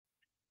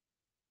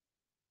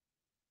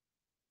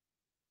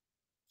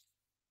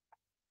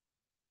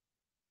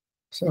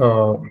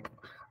So,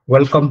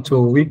 welcome to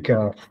week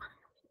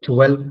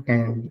 12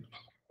 and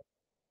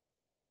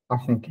I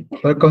think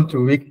welcome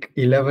to week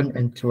 11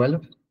 and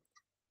 12.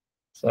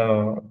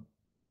 So,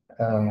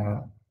 uh,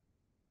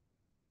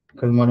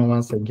 good morning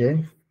once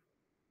again.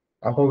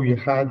 I hope you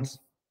had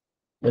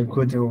a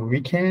good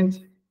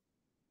weekend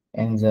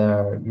and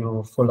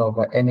you're full of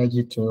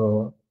energy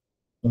to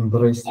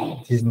embrace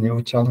this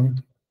new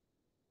challenge.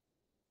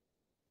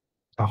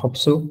 I hope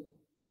so.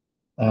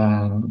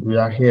 And we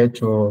are here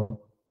to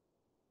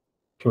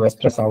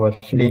express our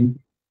feeling,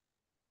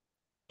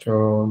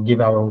 to give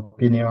our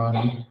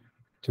opinion,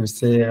 to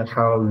say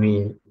how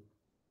we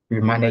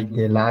manage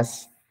the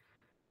last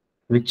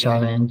week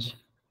challenge.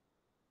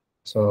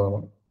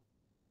 So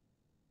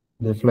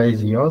the floor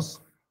is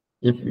yours.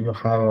 If you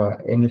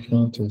have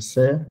anything to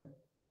say,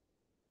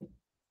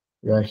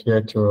 we are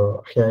here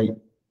to hear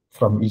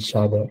from each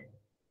other.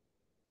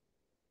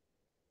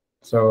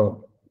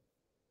 So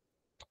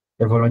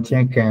the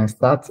volunteer can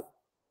start.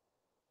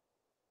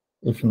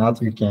 If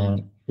not, you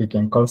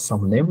can call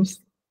some names.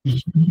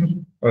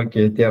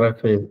 Okay,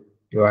 therapy.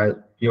 You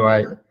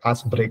are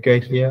icebreaker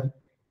here.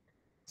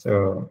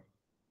 So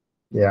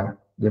yeah,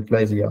 the floor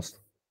is yours.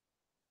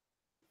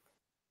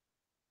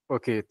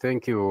 Okay,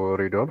 thank you,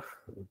 Ridolf.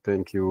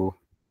 Thank you,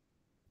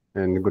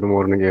 and good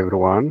morning,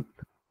 everyone.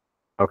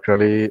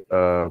 Actually,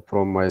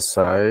 from my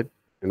side,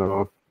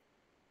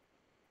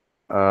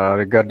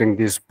 regarding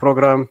this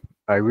program,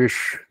 I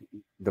wish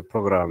the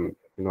program,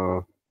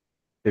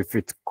 if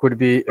it could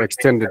be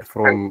extended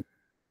from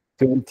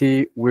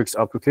 20 weeks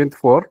up to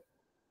 24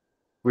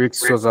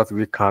 weeks so that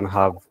we can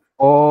have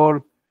all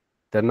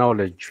the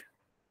knowledge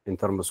in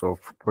terms of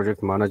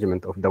project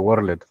management of the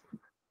world.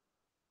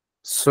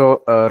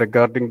 So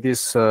regarding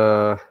this,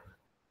 the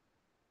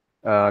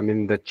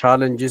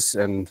challenges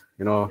and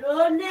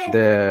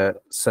the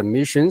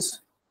submissions.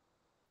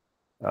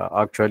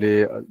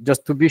 Actually,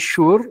 just to be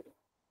sure,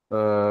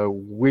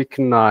 week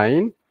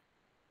 9,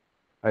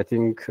 I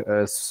think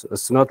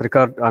it's not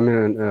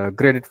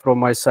graded from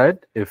my side.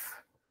 If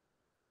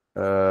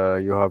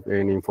you have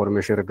any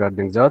information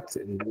regarding that,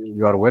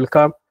 you are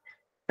welcome.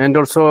 And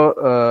also,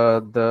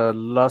 the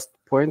last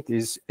point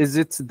is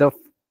it the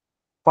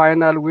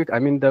final week,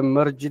 the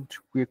merged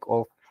week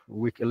of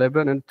week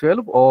 11 and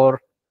 12,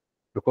 or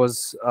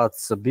because at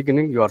the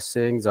beginning you are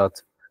saying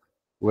that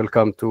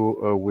welcome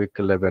to week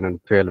 11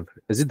 and 12.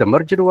 Is it the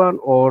merged one,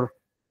 or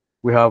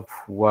we have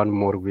one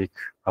more week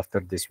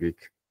after this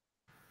week?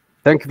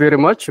 Thank you very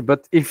much.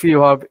 But if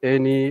you have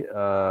any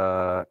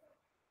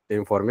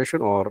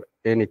information or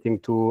anything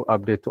to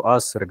update to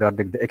us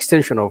regarding the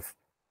extension of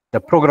the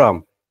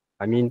program,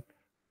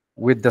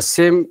 with the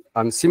same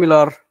and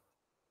similar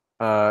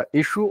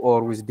issue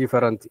or with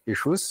different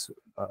issues,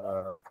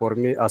 for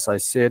me, as I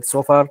said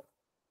so far,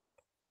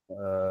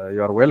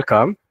 you are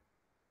welcome.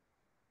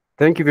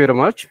 Thank you very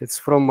much. It's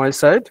from my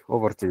side.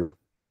 Over to you.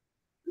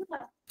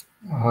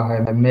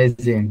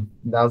 Amazing.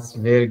 That's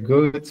very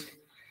good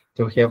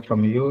to hear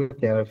from you,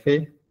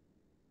 Therapy.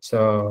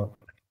 So,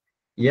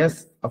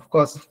 yes, of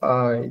course,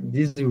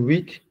 this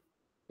week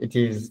it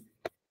is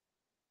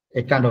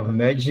a kind of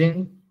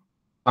merging.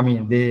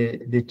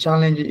 The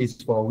challenge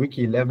is for week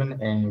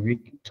 11 and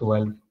week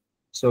 12.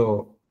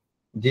 So,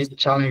 this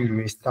challenge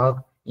will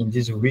start in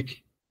this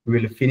week. We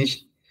will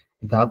finish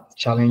that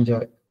challenge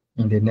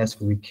in the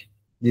next week.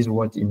 This is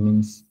what it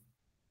means.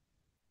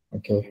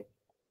 Okay.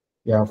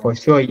 Yeah, for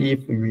sure.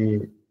 If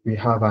we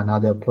have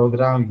another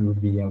program, you'll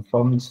be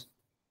informed.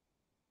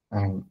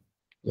 And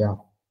yeah,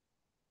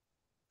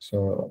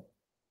 so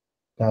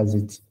that's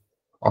it.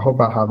 I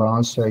hope I have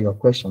answered your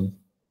question.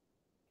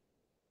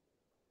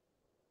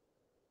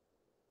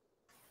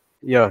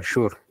 Yeah,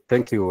 sure.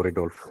 Thank you,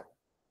 Rodolphe.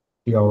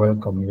 You're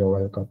welcome. You're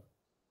welcome.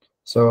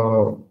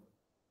 So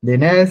the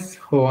next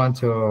who want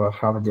to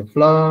have the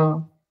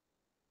floor?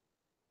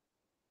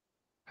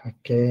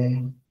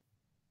 Okay.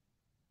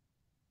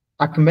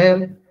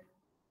 Akmel,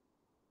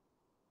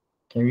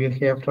 can we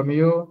hear from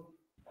you?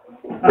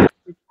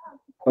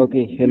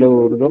 Okay,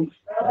 hello Rudolph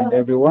and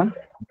everyone.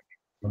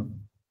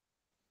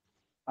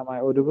 Am I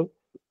audible?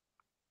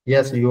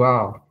 Yes, you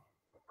are.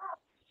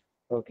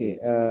 Okay,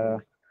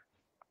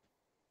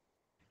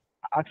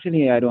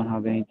 actually I don't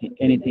have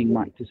anything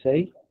much to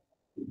say,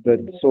 but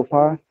so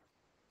far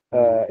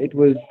it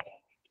was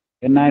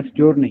a nice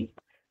journey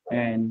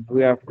and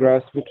we have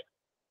grasped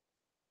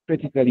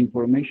critical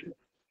information,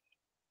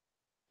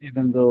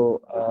 even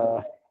though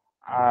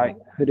I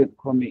couldn't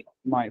commit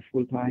my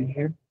full time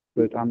here,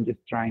 but I'm just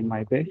trying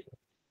my best.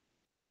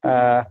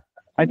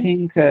 I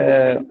think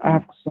I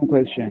have some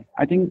question.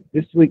 I think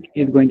this week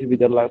is going to be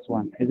the last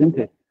one, isn't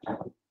it?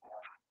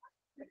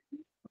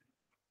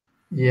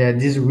 Yeah,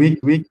 this week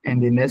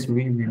and the next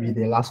week will be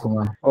the last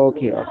one.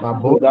 Okay, But so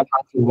both have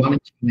one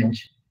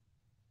challenge.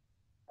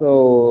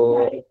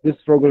 so this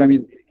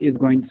program is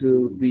going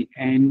to be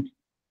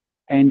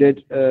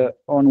ended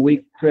on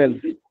week 12.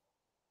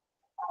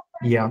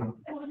 Yeah.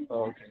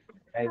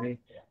 Okay.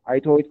 I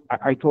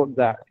thought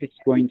that it's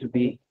going to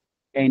be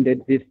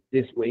ended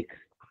this week.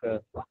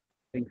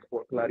 Thanks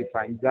for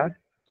clarifying that.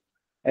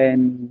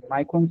 And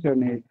my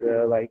concern is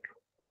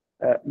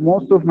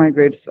most of my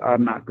grades are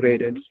not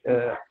graded.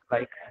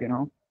 Like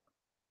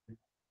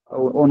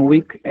on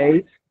week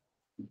 8,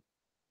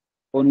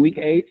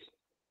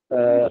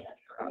 uh,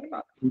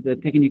 the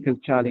technical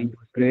challenge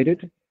was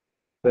graded,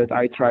 but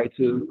I try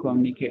to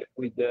communicate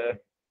with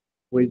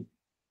with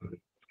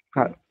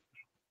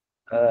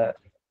uh,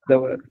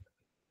 the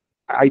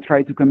I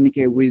try to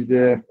communicate with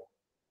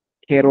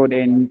Herod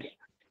and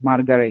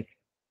Margaret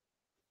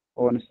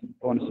on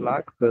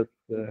Slack, but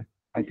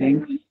I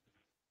think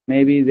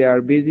maybe they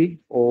are busy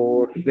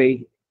or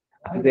they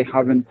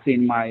haven't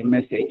seen my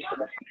message.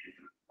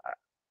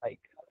 Like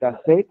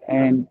that's it.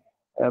 And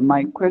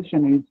my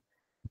question is,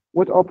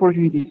 what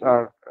opportunities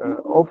are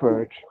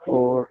offered,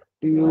 or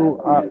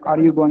are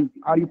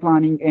you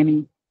planning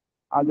any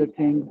other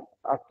thing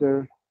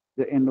after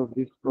the end of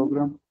this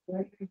program?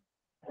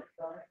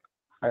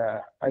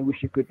 I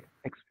wish you could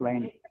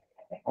explain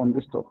on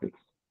this topic.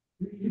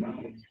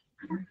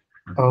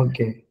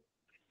 Okay,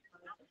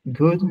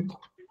 good.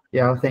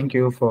 Yeah, thank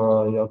you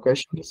for your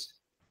questions.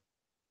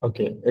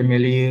 Okay,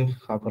 Emily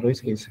have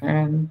raised his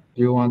hand.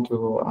 Do you want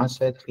to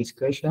answer his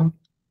question?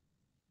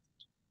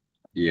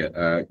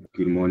 Yeah,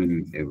 good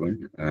morning,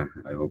 everyone.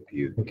 I hope Okay.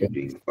 you're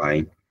doing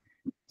fine.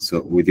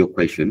 So, with your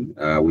question,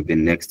 with the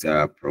next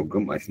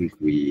program, I think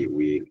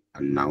we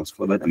announce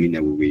for that. I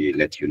mean, we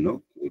let you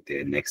know with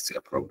the next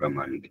program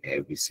and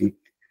everything.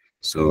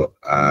 So,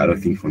 I don't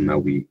think for now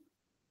we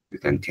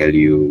can tell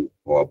you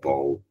more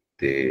about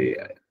the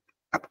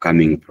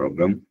upcoming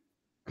program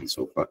and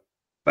so far.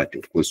 But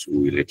of course, we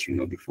will let you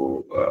know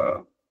before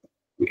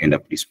we end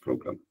up this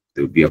program.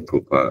 There will be a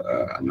proper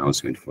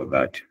announcement for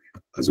that,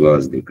 as well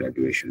as the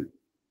graduation.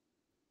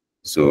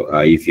 So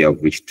if you have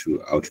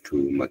out to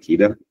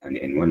Makida and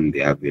anyone they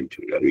haven't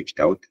reached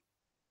out,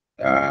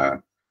 uh,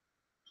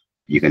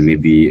 you can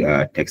maybe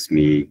text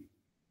me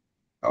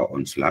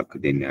on Slack.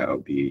 Then I'll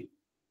be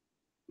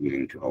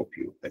willing to help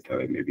you. But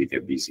maybe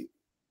they're busy.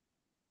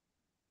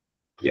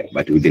 Yeah,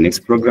 but with the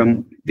next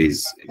program,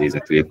 there's a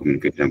clear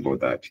communication about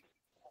that.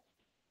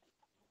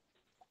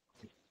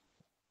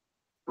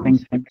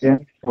 Thanks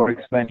again for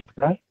explaining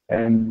that.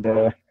 And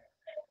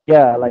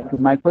yeah, like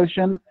my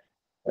question,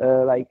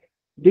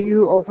 do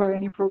you offer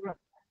any program?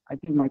 I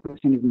think my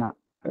question is not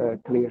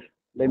clear.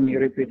 Let me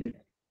repeat it.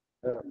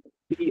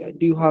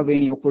 Do you have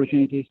any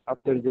opportunities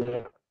after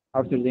the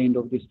end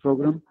of this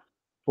program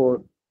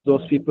for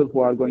those people who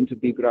are going to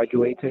be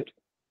graduated?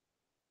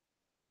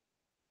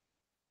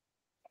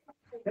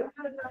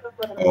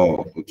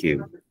 Oh, okay.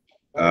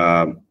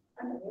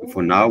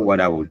 For now,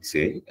 what I would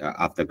say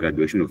after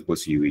graduation, of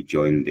course, you will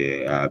join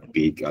the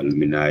big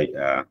alumni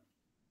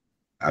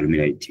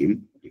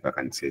team, if I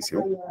can say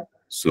so.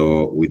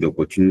 So with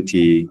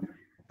opportunity,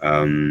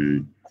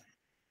 I'm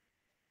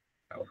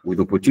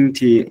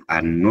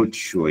not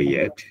sure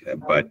yet,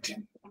 but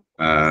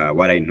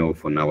what I know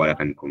for now, what I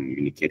can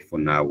communicate for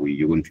now,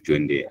 you're going to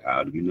join the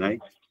alumni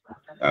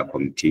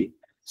committee.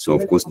 So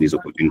of course, these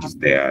opportunities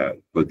there,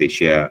 but they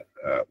share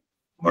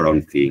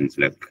around things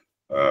like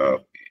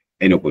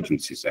any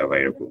opportunities are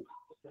available.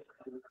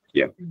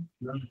 Yeah.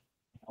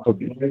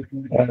 Okay.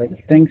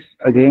 Thanks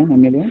again,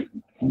 Amelia.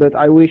 But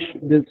I wish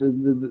that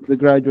the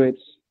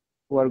graduates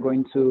who are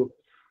going to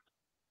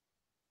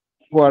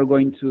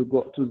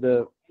go to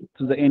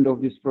the end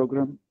of this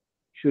program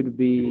should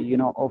be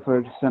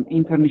offered some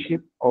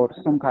internship or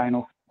some kind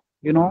of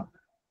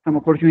some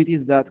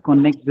opportunities that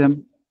connect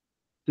them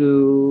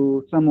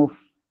to some of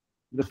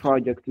the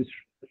projects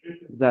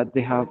that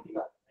they have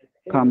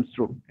come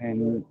through.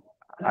 And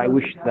I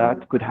wish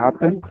that could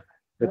happen.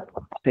 But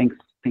thanks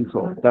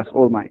all. That's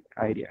all my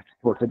idea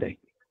for today.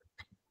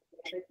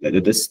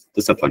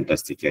 That's a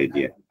fantastic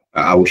idea.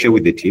 I will share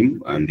with the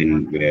team, and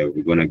then we're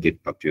gonna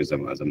get back to you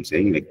as I'm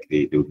saying. Like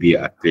there will be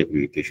a clear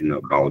communication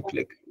about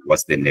like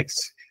what's the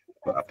next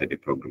after the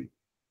program.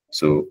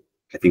 So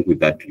I think with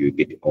that you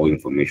get all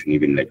information,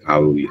 even like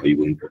how are you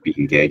going to be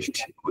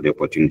engaged, all the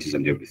opportunities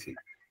and everything.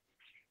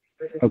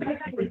 Okay.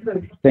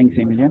 Thanks,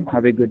 Emilian.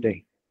 Have a good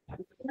day.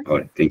 All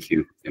right. Thank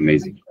you.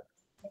 Amazing.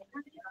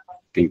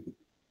 Thank you.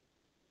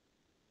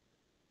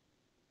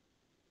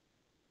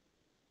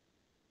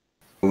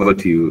 Over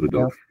to you,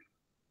 Rudolph.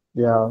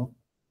 Yeah.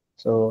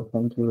 So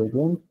thank you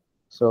again.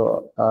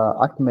 So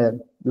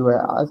Ahmed, you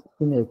were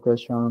asking a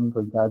question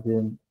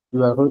regarding you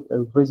were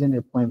raising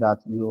a point that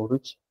you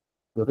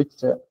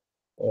reached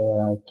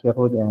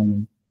Kerod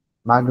and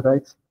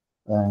Margaret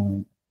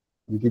and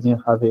you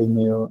didn't have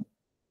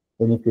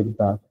any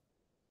feedback.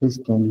 Please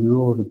can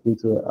you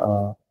repeat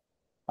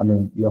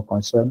your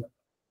concern?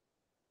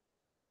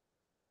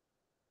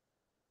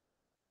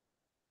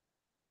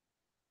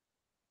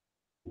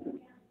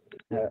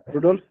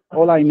 Rudolph,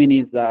 all I mean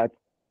is that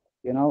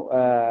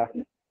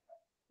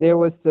there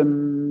was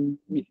some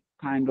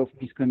kind of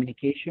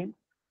miscommunication,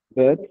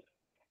 but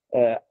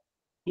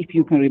if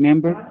you can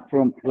remember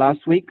from the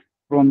last week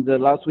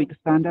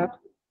stand-up,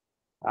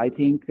 I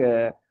think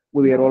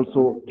we were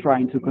also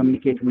trying to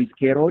communicate with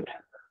Kerod,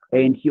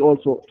 and he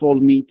also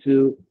told me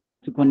to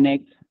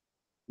connect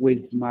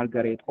with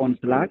Margaret on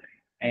Slack,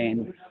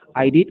 and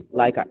I did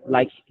like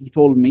he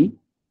told me.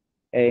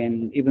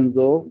 And even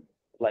though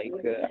I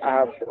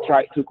have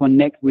tried to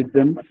connect with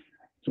them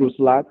through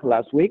Slack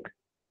last week,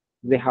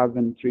 they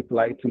haven't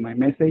replied to my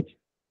message,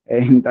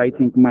 and I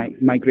think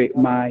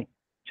my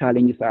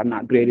challenges are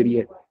not graded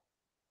yet.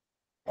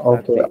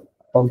 That's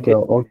Okay, it.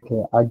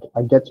 okay.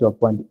 I get your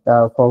point.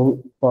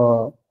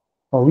 For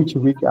which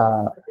week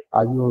are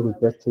you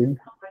requesting?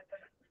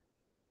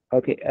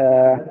 Okay.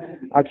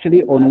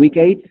 Actually, on week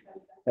 8,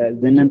 the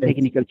Week 8.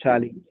 non-technical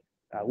challenge.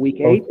 Week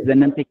 8,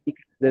 Okay.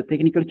 the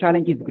technical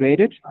challenge is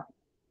graded,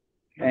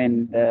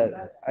 and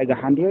I got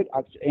 100.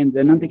 And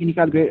the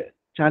non-technical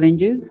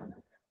challenges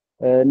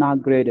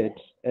not graded,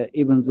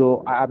 even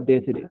though I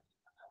updated it.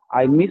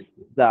 I missed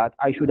that.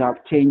 I should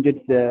have changed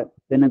the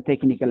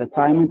non-technical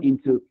assignment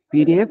into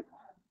PDF,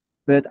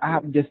 but I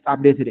have just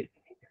updated it.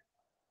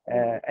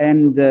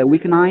 And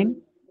week 9,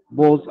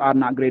 both are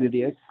not graded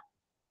yet.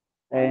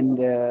 And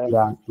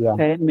Yeah.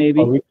 10, For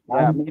maybe, week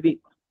yeah, 9?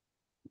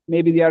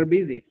 maybe they are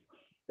busy.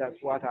 That's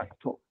what I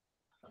thought.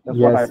 That's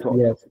what I Yes, thought.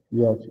 yes,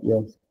 yes,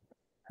 yes.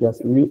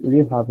 Yes, we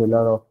have a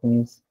lot of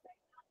things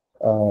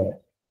uh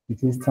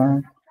this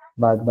time,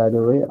 but by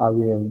the way, I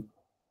will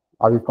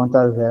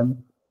contact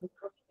them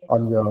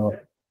on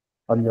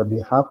your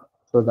behalf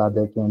so that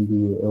they can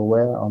be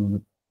aware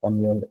on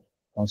your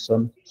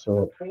concern.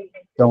 So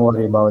don't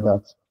worry about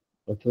that.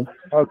 Okay?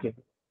 Okay.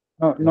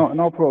 No, Yeah. no,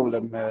 no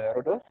problem,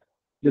 Rodolphe.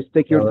 Just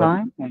take your All right.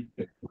 time. And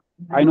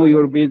I know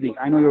you're busy.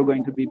 I know you're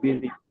going to be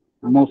busy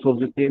most of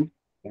the time.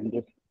 And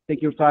just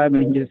take your time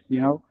and just,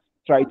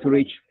 try to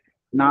reach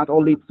not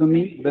only to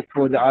me, but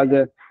for the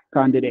other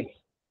candidates.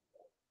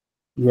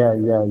 Yeah.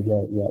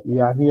 We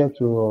are here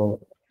to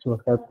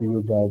help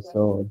you guys.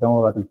 So don't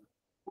worry.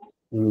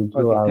 We will do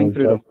Okay, our thanks,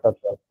 best.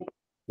 Rodolphe.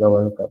 You're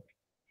welcome.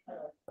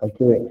 Thanks.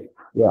 Okay.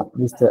 Yeah,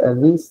 Mr.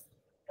 Elvis,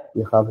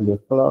 you have the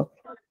floor.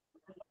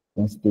 You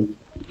can speak.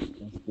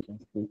 You can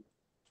speak.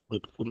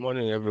 Good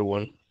morning,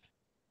 everyone.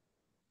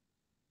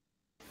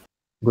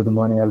 Good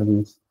morning,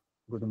 Elvis.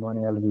 Good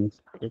morning, Elvis.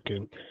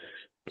 Okay.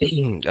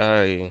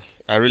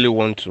 I really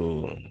want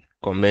to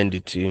commend the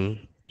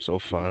team so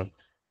far.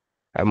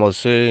 I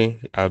must say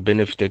I've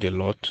benefited a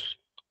lot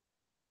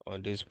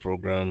on this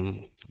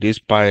program,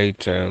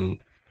 despite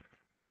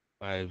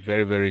my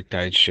very, very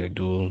tight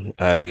schedule.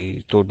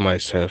 I told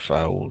myself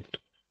I would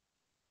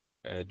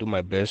do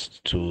my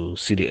best to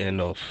see the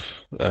end of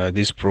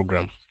this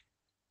program.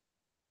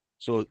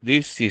 So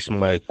this is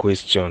my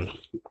question.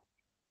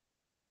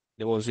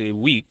 There was a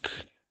week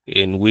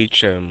in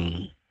which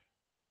we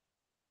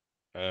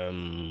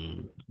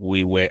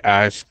were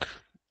asked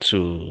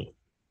to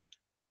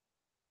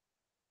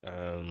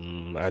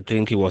I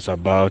think it was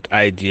about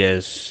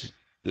ideas.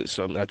 I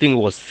think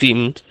it was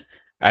themed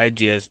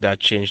ideas that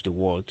changed the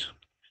world,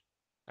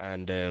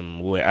 and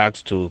we were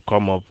asked to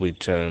come up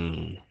with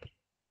an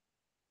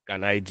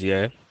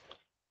idea,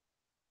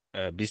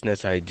 a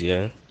business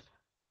idea,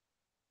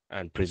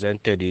 and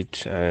presented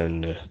it.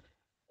 And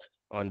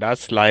on that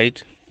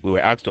slide, we were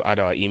asked to add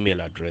our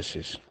email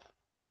addresses.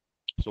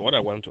 So what I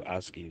want to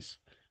ask is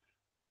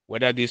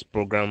whether this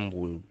program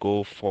will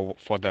go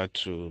further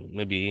to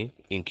maybe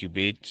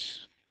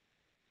incubate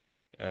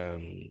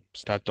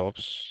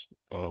startups,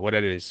 or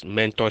whether there is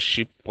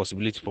mentorship,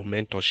 possibility for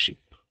mentorship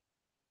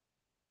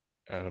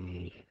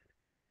um,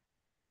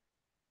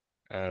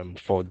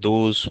 for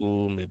those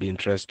who may be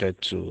interested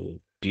to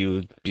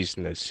build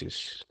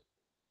businesses.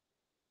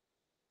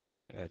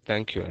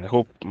 Thank you. I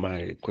hope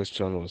my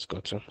question was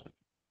gotten.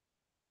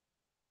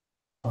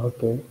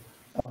 Okay.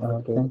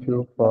 Thank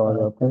you for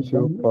your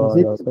question.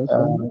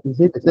 Is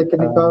it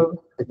technical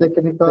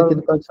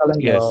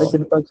challenge Yes. or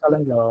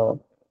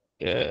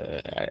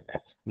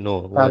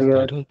No, I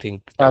career? don't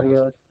think that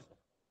was.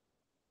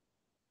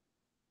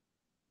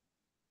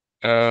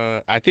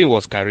 I think it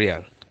was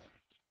career.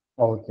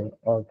 Okay.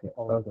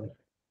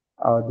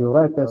 The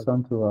right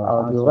person to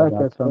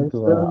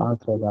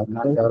answer that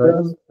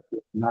question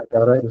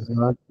is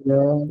not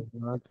here.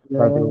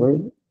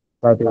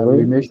 By the way,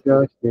 we make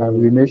sure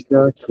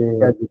she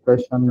get the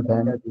question.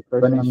 Then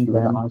when she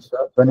will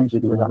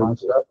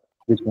answer,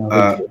 we can reach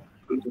Uh, you.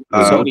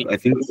 Rodolphe, Sorry, I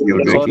think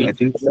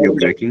you're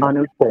breaking.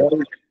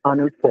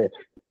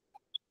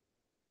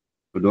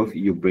 Rodolphe,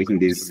 you're breaking.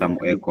 There's some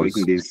echoes.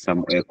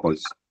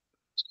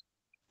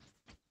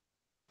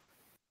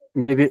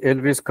 Maybe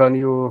Elvis, can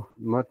you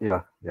not?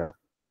 Yeah.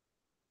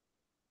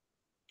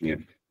 Yeah,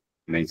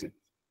 amazing.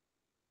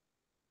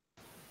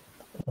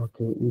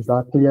 Okay, is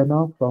that clear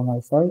now from my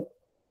side?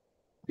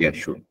 Yeah,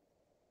 sure.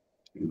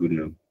 Good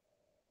now.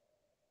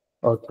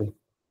 Okay.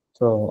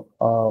 So,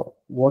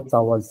 what I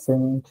was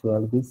saying to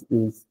Elvis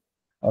is,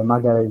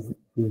 Margaret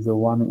is the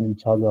one in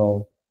charge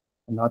of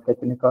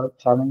technical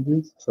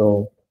challenges.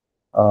 So,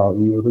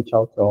 we will reach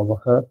out to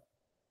her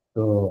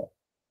to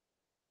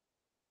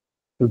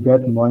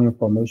get more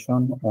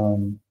information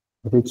and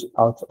reach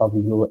out of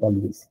you,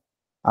 Elvis.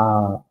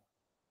 Uh,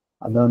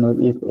 I don't know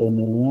if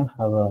Emilia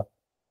have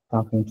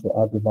something to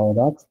add about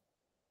that.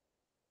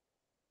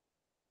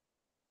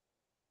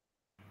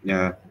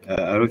 Yeah,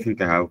 I don't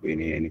think I have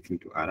anything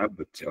to add up,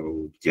 but I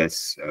will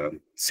just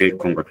say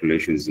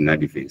congratulations in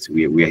advance.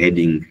 We are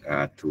heading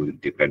to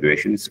the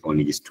graduations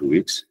only just 2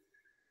 weeks.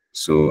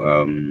 So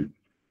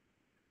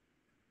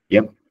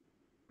yep,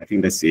 I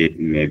think that's it.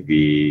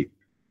 Maybe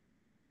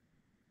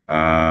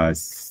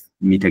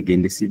meet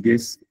again the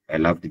CBS. I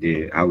loved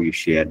the how you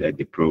shared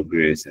the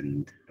progress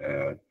and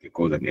the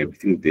goals and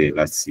everything the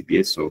last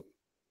CBS. So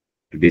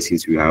today,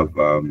 since we have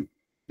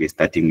we're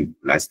starting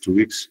last 2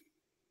 weeks,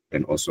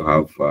 and also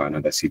have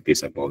another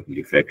CBS about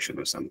reflection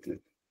or something.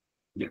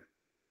 Yeah.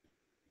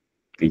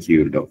 Thank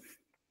you, Rudolph.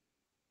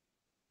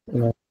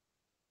 Yeah,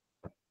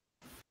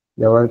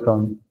 you're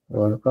welcome.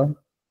 You're welcome.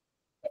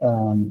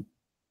 Um,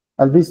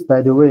 Elvis,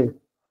 by the way,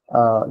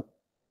 uh,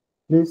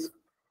 please,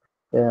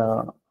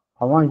 uh,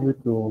 I want you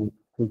to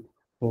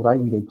write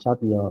in the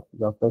chat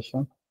your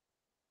question.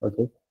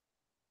 Okay.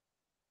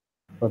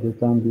 For the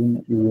time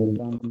being, we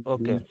will,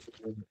 Okay.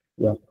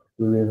 yeah,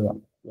 we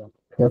will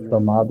hear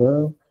from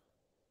other.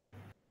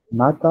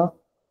 Nata,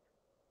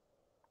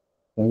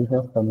 can we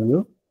hear from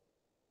you?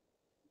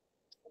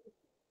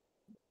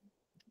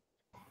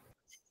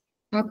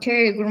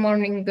 Okay, good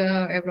morning,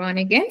 everyone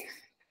again.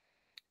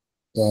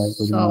 Yeah,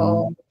 good So,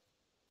 morning.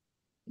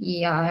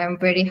 yeah, I'm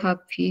very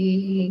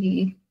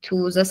happy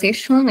to the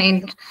session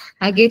and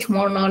I get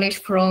more knowledge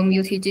from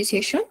U2J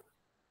session.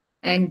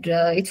 And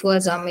it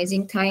was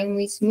amazing time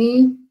with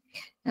me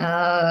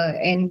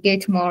and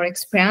get more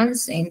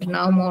experience and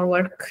now more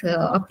work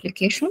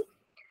application.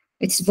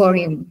 It's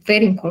very,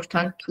 very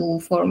important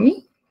for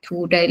me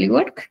to daily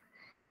work.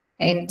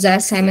 And the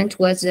assignment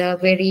was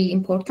very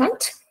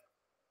important.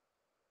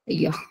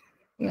 Yeah.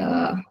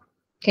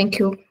 Thank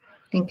you.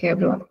 Thank you,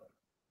 everyone.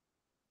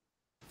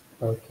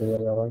 Okay,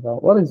 you're welcome.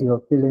 What is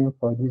your feeling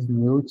for this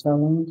new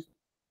challenge?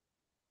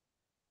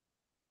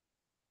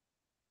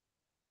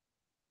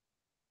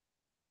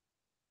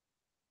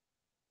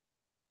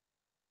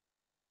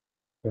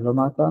 Hello,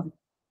 Nata?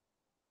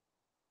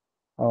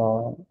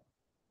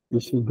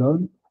 Is she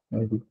gone?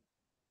 Maybe.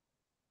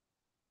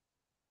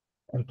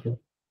 Okay.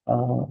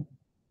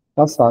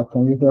 Tassa,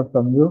 can we hear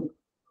from you?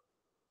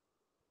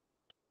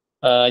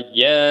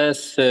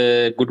 Yes,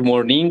 good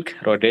morning,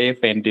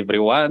 Rodef and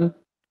everyone.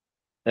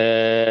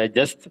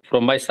 Just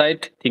from my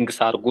side, things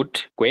are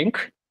good going.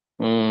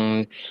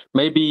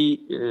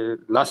 Maybe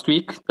last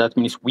week, that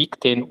means week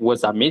 10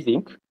 was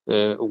amazing,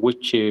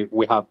 which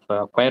we have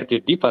acquired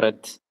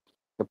different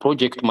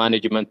project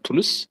management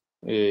tools,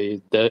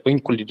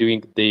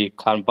 including the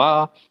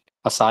Canva,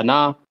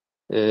 Asana.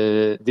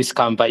 This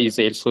Canva is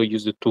also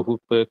used to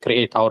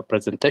create our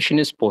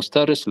presentations,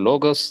 posters,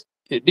 logos,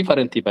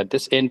 different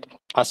events, and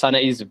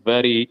Asana is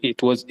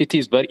it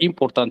is very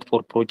important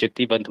for project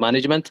event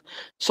management.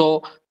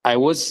 So I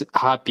was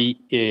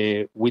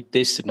happy with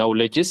this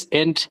knowledges,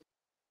 and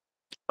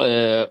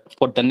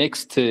for the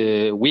next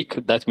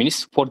week, that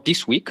means for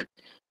this week,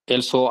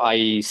 also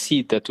I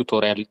see the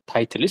tutorial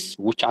titles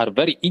which are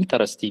very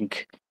interesting,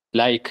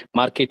 like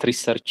market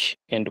research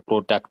and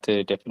product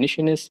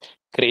definitions,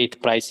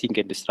 create pricing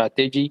and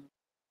strategy,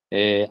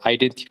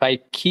 identify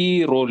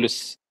key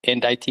roles,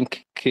 and I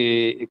think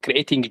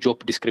creating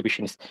job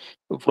descriptions.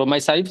 From my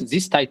side,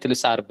 these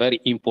titles are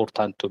very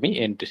important to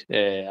me, and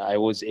I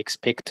was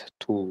expect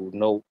to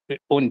know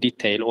on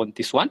detail on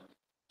this one.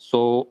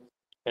 So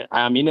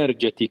I am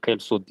energetic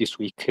also this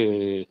week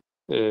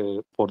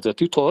for the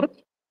tutor.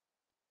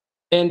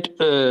 And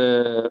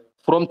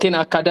from 10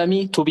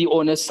 Academy, to be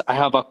honest, I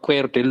have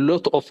acquired a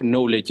lot of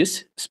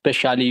knowledges,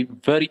 especially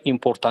very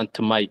important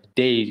to my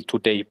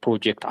day-to-day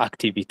project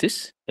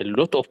activities, a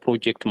lot of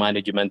project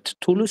management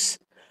tools.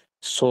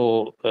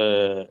 So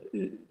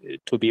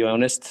to be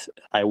honest,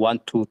 I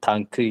want to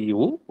thank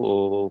you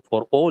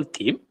for all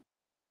team.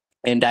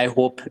 And I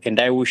hope and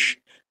I wish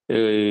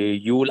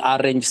you will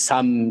arrange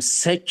some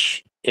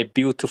such a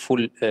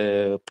beautiful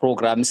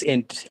programs,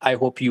 and I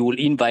hope you will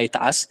invite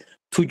us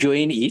to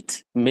join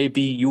it.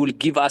 Maybe you will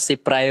give us a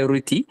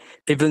priority,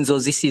 even though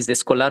this is a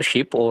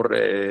scholarship or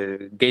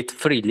get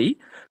freely.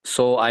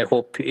 So I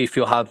hope if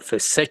you have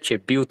such a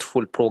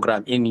beautiful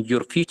program in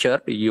your future,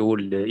 you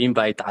will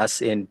invite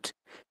us and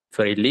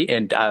freely.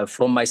 And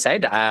from my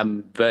side, I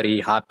am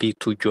very happy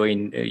to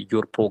join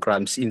your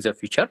programs in the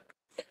future.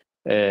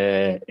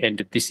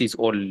 And this is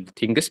all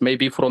things.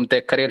 Maybe from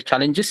the career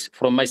challenges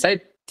from my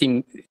side,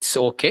 think it's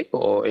okay,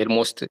 or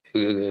almost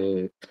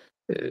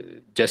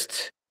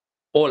just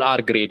all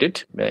are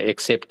graded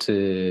except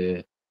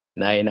 9,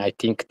 I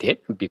think 10,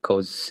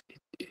 because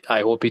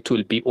I hope it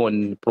will be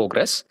on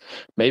progress.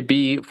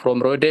 Maybe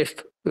from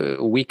Rodef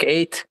week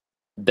 8,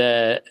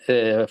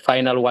 the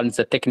final one,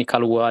 the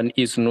technical one,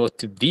 is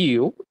not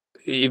due.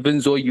 Even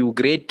though you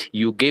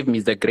gave me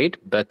the grade,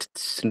 but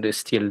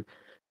still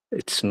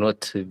it's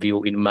not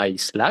view in my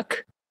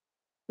Slack.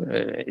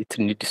 It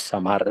needs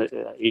some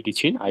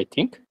editing, I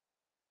think.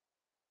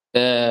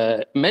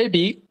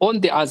 Maybe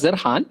on the other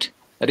hand,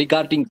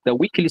 regarding the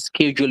weekly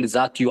schedule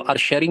that you are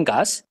sharing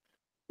us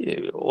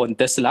on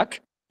the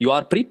Slack, you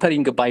are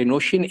preparing by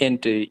Notion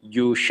and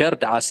you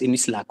shared us in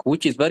Slack,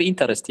 which is very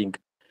interesting.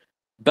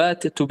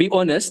 But to be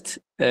honest,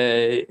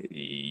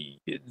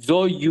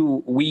 though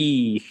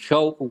we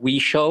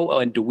show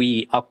and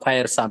we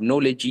acquire some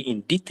knowledge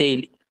in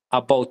detail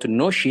about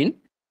Notion,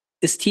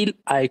 still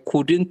I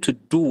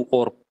couldn't do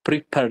or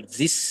prepare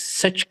this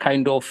such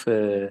kind of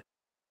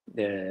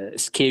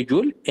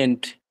schedule,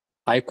 and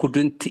I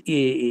couldn't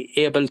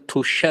able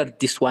to share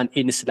this one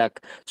in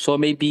Slack. So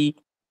maybe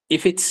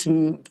if it's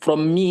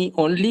from me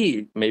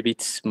only, maybe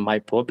it's my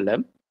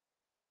problem.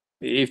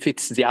 If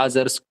it's the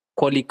other's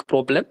colleague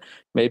problem,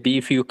 maybe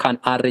if you can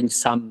arrange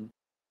some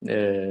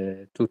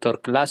tutor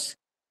class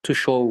to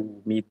show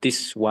me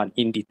this one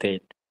in detail.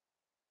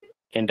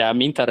 And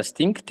I'm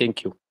interesting.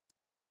 Thank you.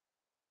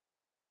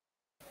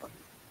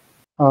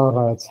 All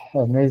right,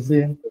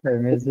 amazing,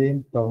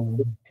 amazing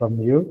from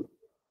you.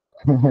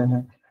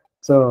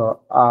 So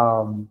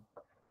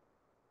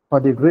for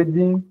the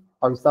grading,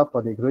 I'll start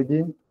for the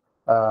grading.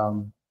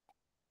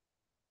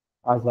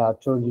 As I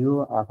told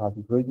you, I have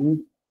graded,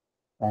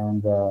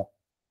 and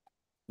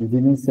you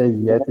didn't say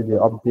yet the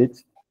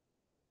update.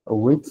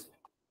 Wait,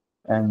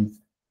 and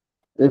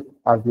if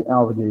at the end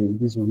of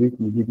this week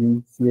you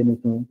didn't see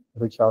anything,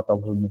 reach out to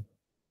me,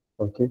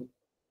 okay?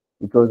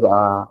 Because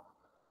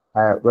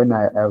when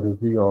I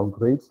review your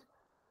grades,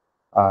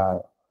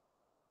 I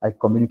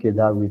communicate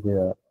that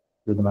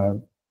with my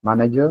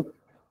manager,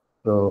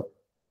 so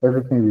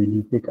everything will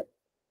be taken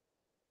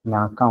in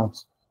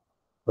account,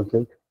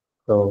 okay?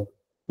 So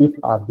if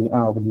at the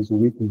end of this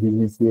week you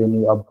didn't see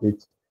any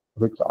updates,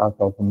 reach out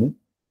to me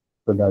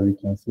so that we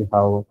can see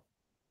how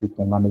we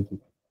can manage it.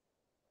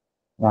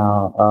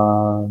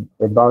 Now,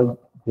 about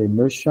the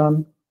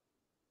Notion,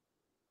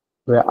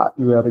 where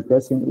you are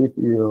requesting if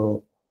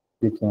you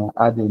can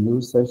add a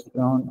new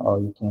session or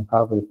you can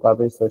have a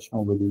private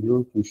session with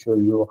you to show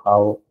you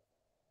how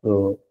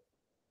to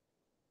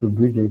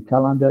build a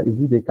calendar. Is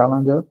it a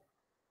calendar?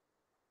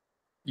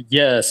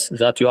 Yes,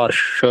 that you are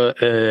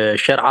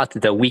share out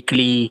the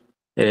weekly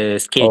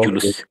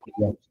schedules. Okay.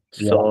 Yeah.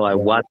 So I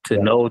want to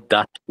know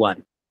that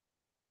one.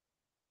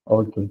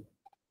 Okay.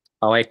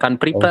 How I can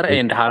prepare Okay.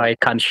 and how I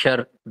can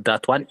share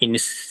that one in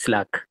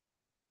Slack.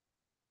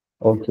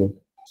 Okay.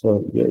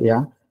 So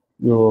yeah,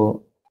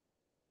 you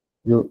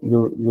will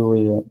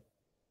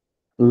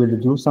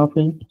do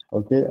something.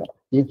 Okay.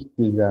 If it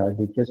is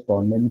the case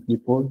for many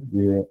people,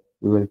 we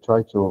will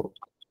try to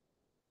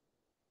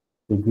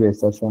do a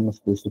session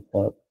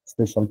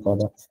special for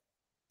that.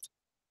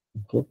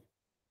 Okay.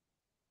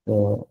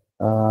 So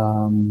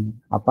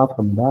apart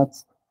from that,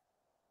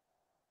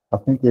 I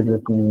think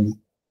everything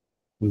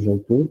is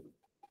okay.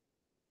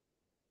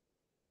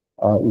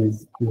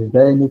 Is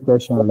there any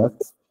question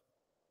left?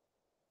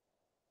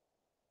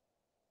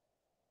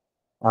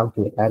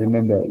 Okay, I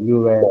remember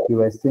you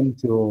were saying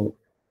to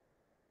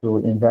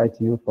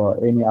invite you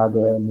for any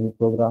other new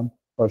program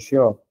for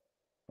sure.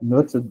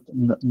 Notice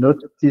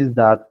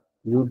that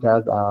you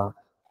guys are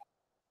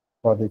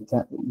for the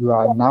time you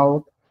are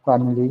now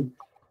family.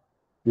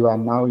 You are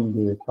now in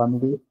the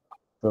family,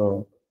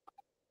 so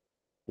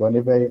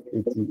whenever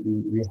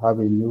we have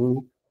a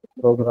new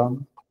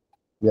program,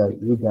 yeah,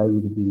 you guys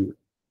will be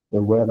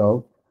aware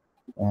of,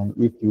 and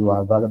if you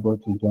are available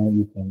to join,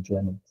 you can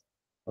join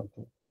it.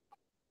 Okay.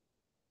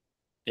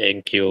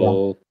 Thank you.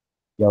 Yeah,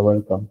 you're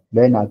welcome.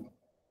 Bernard,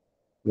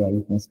 yeah,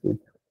 you can speak.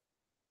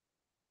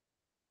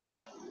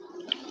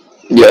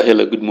 Yeah,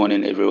 hello, good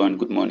morning, everyone.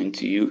 Good morning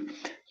to you.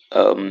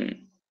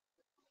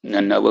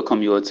 And I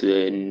welcome you all to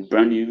a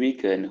brand new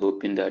week and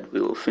hoping that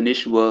we'll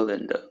finish well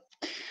and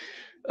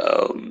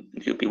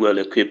you'll be well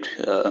equipped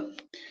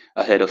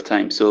ahead of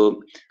time.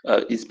 So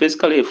it's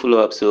basically a follow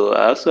up. So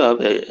I also have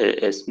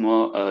a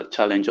small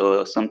challenge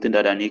or something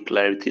that I need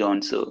clarity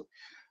on. So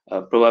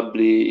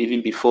probably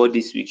even before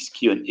this week's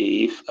Q&A,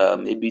 if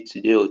maybe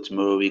today or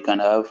tomorrow we can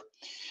have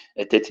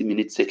a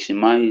 30-minute section.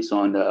 Mine is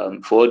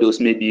on for those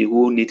maybe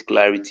who need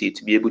clarity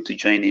to be able to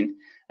join in,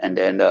 and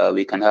then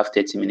we can have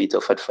 30 minutes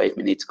or 45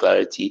 minutes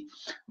clarity.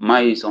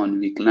 Mine is on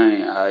week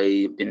 9.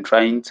 I've been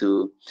trying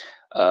to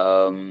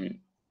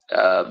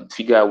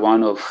figure out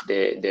one of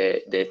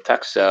the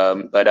tasks,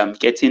 but I'm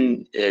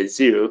getting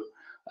 0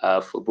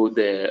 for both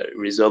the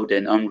resolved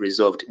and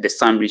unresolved, the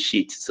summary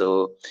sheet.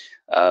 So,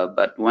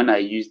 but when I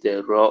use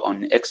the raw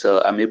on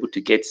Excel, I'm able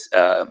to get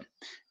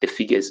the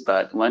figures,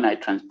 but when I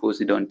transpose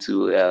it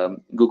onto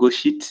Google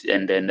Sheet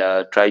and then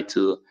try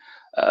to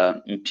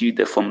impute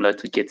the formula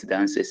to get the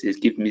answers,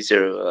 it gives me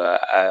 0.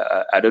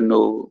 I don't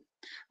know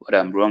what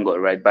I'm wrong or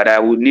right, but I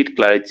would need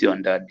clarity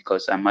on that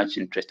because I'm much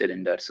interested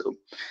in that. So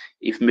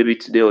if maybe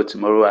today or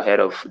tomorrow ahead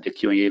of the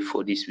Q&A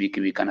for this week,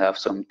 we can have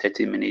some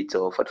 30 minutes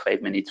or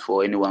 45 minutes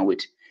for anyone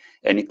with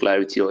any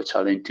clarity or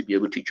challenge to be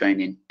able to join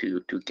in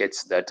to get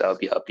that, I'll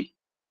be happy.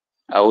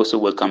 I also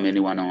welcome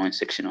anyone on one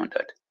section on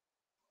that.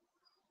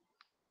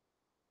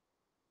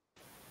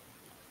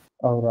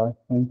 All right,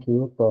 thank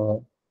you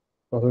for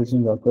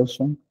raising your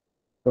question.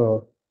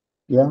 So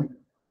yeah,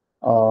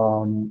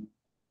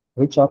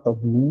 reach out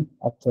of me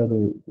after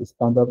the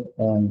stand up,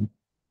 and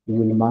we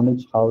will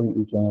manage how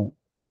you can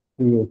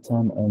create a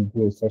time and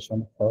do a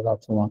session for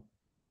that one.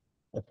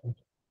 Okay.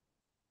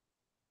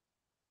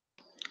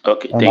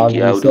 Okay, And thank as you.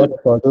 we I'll do. said,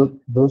 for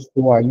those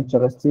who are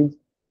interested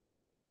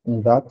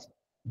in that,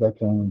 they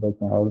can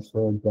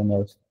also join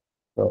us.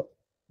 So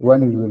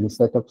when we will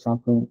set up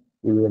something,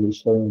 we will be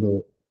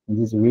sharing in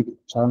this week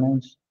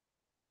challenge,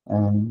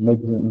 and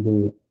maybe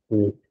in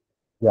the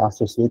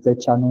associated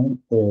channel.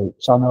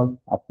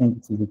 I think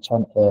it is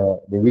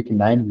the week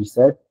 9 we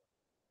said.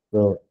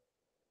 So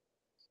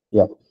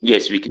yeah,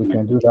 Yes, we we can.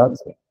 can do that.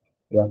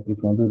 Yeah, we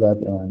can do that,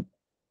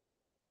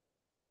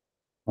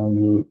 and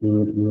you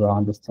will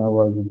understand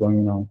what is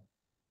going on.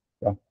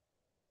 Yeah,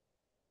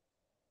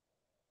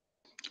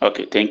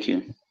 Okay, thank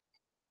you.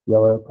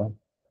 you're welcome.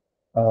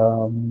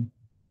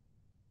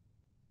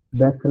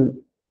 Becky,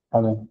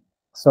 I mean,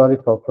 sorry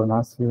for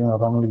pronouncing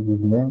wrongly his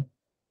name.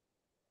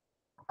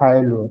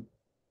 Kylo,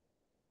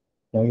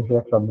 can you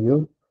hear from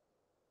you?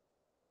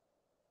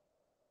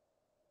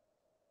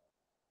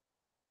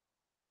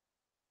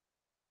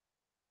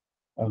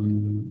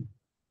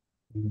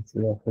 Let's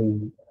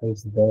see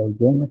who's there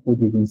again, who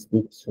didn't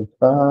speak so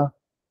far.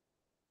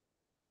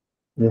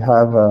 We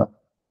have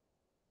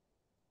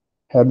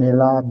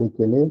Pamela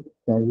Bekele.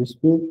 Can you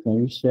speak?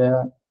 Can you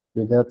share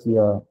with us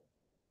your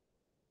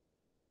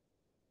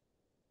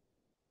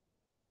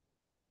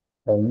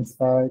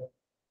insight,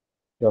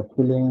 your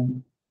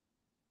feeling?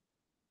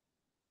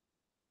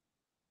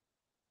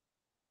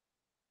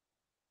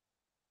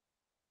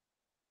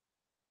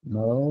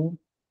 No.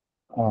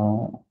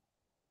 I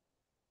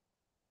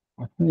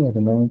think at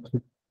the moment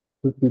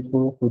two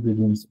people who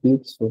didn't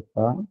speak so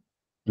far.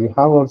 We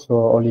have also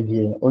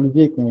Olivier.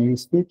 Olivier, can you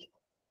speak?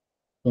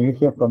 Can you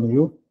hear from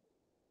you?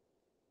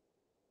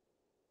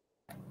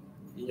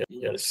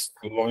 Yes,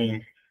 good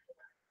morning,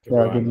 Yeah, good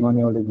everyone.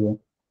 morning, Olivier.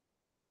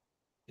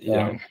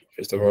 Yeah,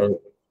 first of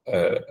all,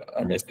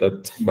 I may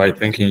start by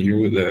thanking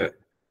you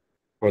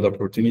for the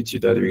opportunity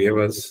that you gave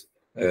us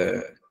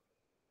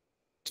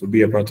to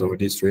be a part of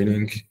this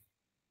training,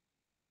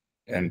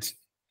 and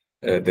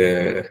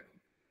the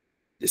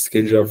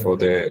schedule for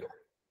the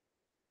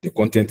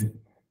content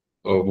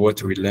of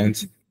what we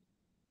learned.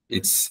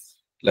 It's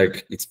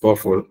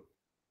powerful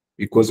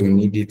because we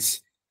need it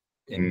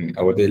in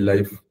our daily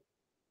life.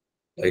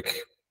 Like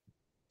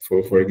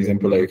for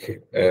example,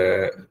 like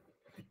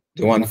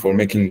the one for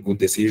making good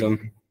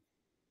decision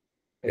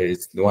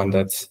is the one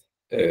that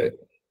uh,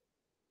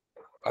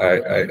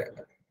 I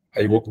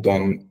I worked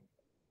on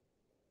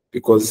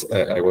because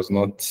I was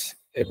not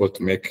able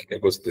to make a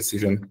good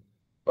decision,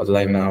 but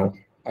right now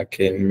I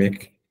can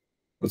make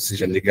a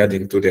decision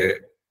regarding to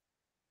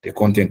the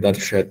content that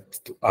shared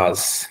to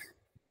us.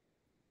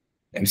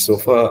 And so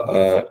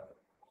far,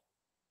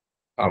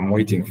 I'm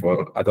waiting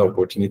for other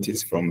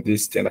opportunities from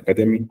this 10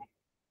 Academy,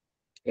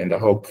 and I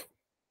hope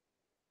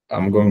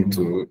I'm going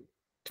to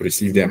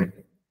receive them.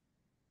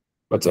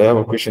 But I have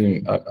a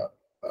question.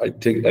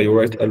 I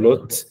write a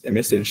lot a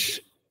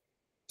message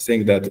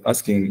saying that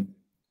asking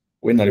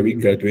when are we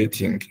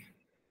graduating?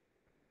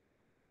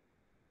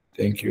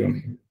 Thank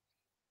you.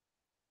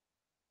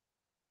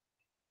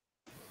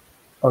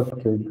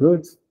 Okay,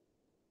 good.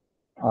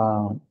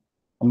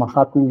 I'm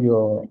happy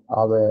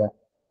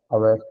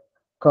our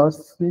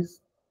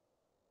courses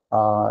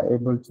are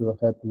able to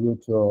help you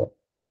to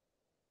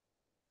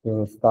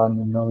start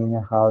knowing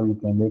how you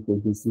can make a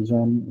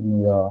decision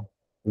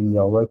in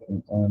your work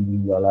and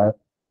in your life.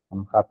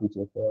 I'm happy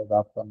to hear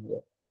that from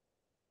you.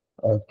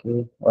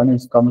 Okay, when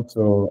it's come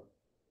to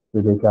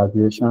the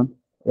graduation,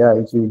 yeah,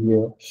 it will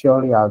be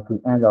surely at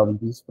the end of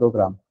this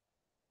program,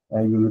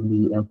 and you will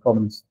be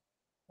informed.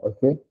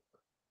 Okay,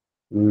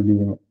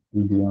 you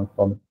will be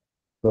informed.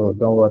 So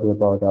don't worry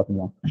about that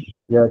now.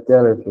 Yeah,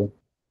 therapy.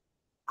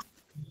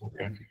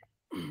 Okay.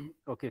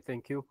 Okay,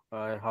 thank you.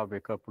 I have a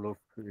couple of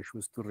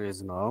issues to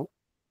raise now.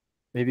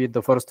 Maybe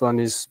the first one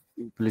is,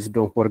 please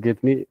don't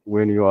forget me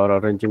when you are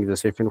arranging the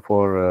session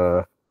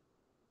for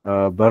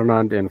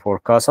Bernard and for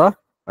Casa.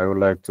 I would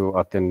like to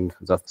attend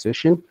that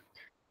session.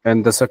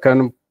 And the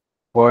second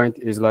point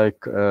is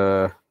like,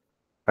 I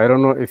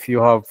don't know if you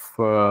have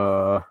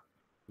the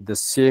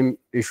same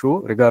issue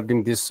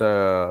regarding this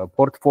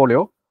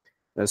portfolio.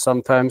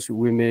 Sometimes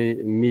we may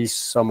miss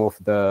some of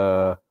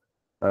the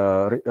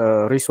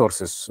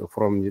resources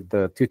from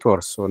the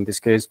tutors. So in this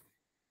case,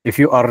 if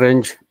you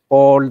arrange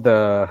all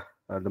the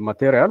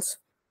materials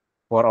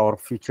for our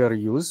future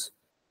use,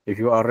 if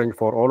you arrange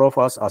for all of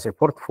us as a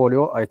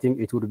portfolio, I think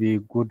it would be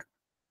good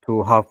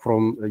to have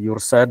from your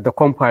side the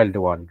compiled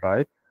one,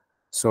 right?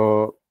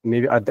 So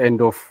maybe at the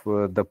end of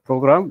the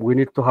program, we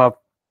need to have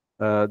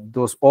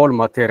those all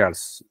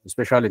materials,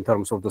 especially in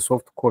terms of the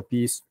soft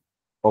copies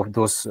of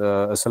those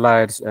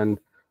slides and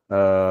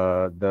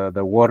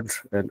the Word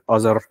and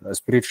other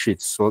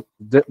spreadsheets. So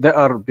they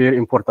are very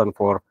important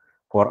for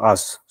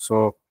us.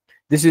 So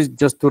this is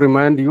just to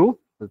remind you,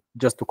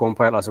 just to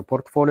compile as a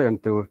portfolio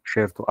and to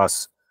share to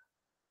us.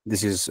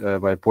 This is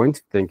my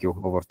point. Thank you.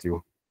 Over to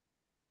you.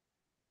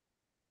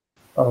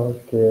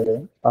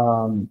 Okay.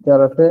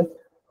 Therapy,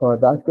 for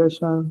that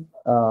question,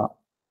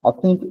 I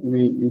think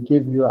we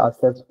give you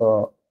access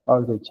for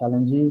all the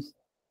challenges,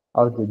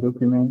 all the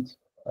documents,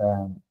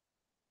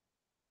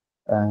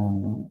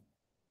 and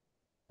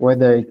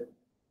whether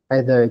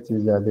either it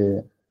is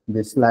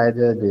the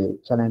slider, the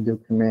challenge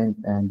document,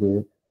 and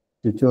the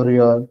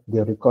tutorial,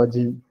 the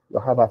recording. You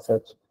have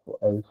access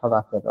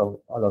of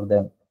all of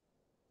them.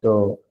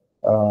 So,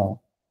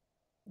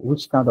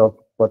 which kind of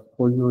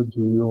portfolio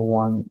do you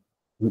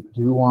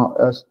want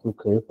us to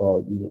create for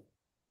you?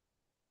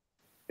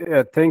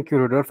 Yeah, thank you,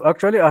 Rudolph.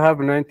 Actually, I have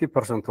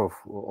 90% of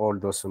all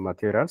those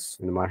materials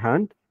in my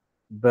hand,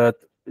 but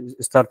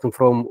starting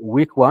from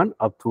week 1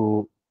 up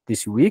to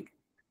this week,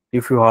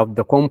 if you have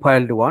the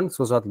compiled one,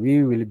 so that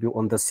we will be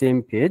on the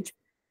same page,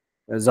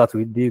 that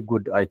will be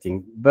good, I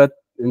think. But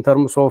in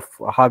terms of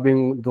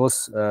having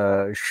those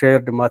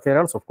shared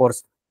materials, of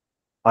course,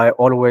 I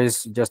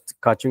always just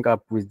catching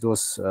up with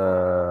those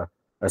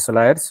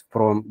slides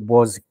from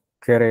both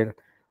career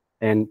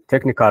and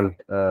technical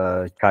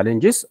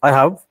challenges. I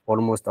have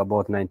almost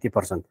about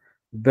 90%.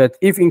 But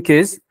if in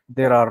case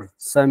there are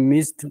some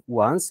missed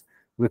ones,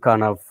 we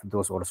can have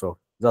those also.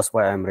 That's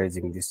why I'm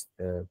raising this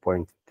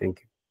point.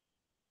 Thank you.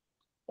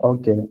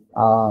 Okay.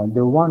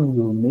 The one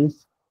you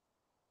miss,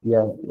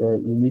 yeah,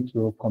 you need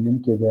to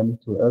communicate them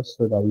to us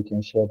so that we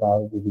can share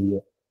that with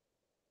you.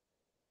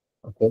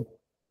 Okay.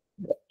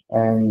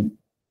 And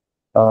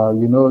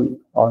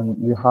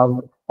you have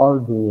all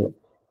the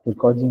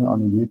recording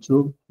on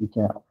YouTube. You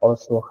can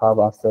also have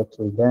access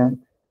to them,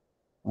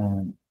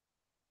 and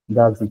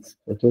that's it.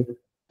 Okay.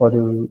 For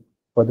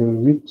the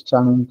week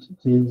challenges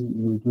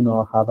you do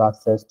not have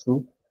access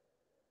to,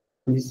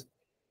 please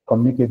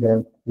communicate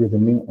them with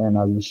me, and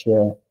I will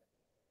share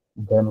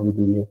them with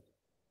you.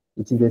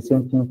 It is the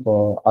same thing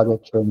for other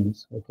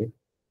trainings. Okay.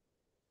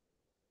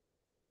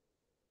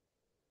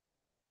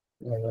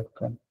 Yeah,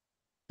 welcome.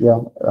 Yeah.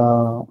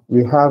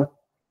 We have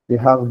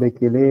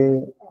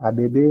Bekele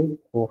Abebe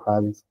who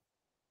has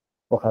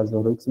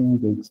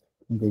written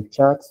the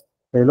chat.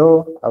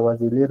 Hello, I was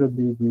a little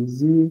bit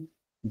busy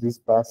these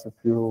past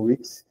few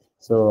weeks,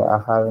 so I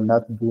have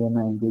not been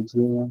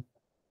engaging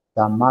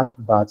that much,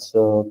 but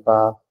so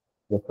far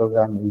the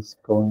program is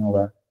going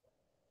well.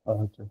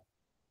 Okay.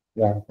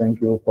 Yeah,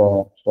 thank you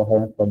for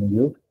hearing from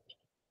you.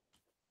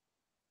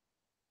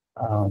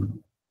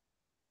 Um,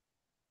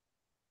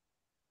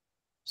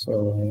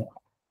 so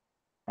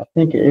I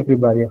think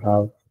everybody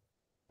have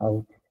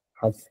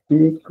has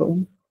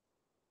spoken.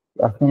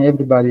 I think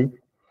everybody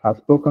has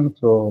spoken.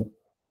 So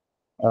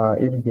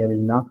if there is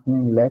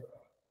nothing left,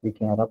 we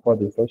can wrap up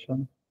the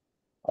session.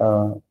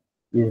 Uh,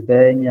 is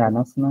there any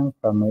announcement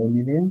from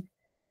Emily?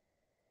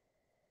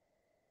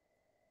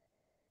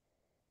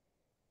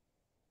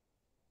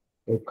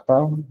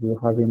 Okay, do you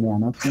have any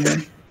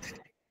announcement?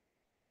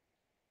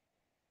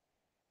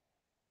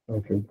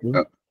 Okay,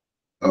 good.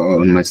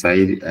 On my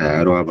side,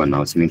 I don't have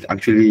announcement.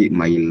 Actually,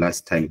 my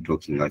last time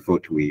talking, I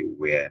thought we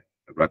were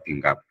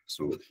wrapping up.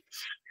 So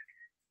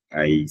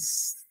I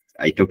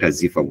talked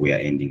as if we are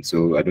ending.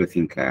 So I don't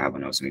think I have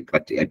announcement.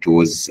 But it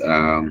was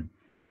I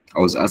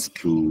was asked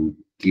to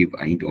give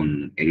a hint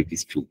on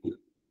Eric's Chuku.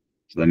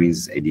 So that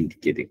means I didn't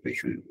get the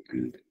question,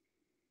 and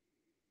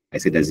I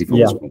said as if I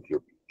was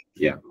concluding.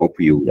 Yeah, hope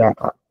you. Yeah,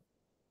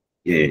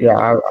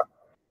 Yeah.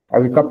 I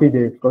will copy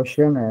the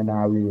question and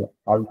I will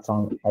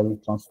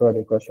transfer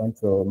the question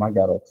to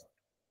Margaret.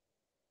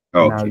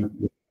 And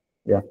Okay.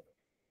 yeah.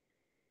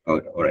 Oh,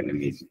 all right,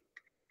 amazing.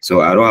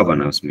 So I don't have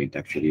announcement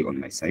actually on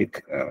my side.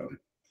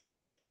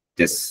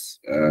 Just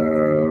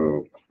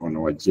on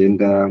our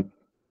agenda,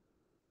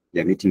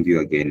 we are meeting you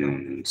again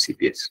on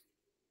CPS.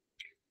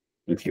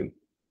 Thank you.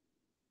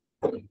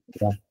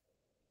 Yeah.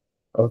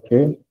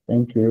 Okay.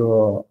 Thank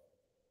you,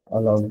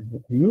 all of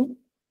you.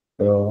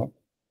 So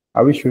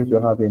I wish you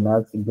to have a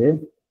nice day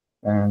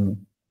and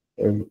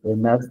a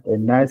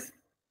nice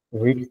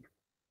week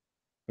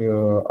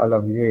to all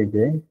of you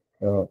again.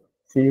 So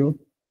see you.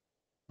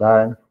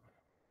 Bye.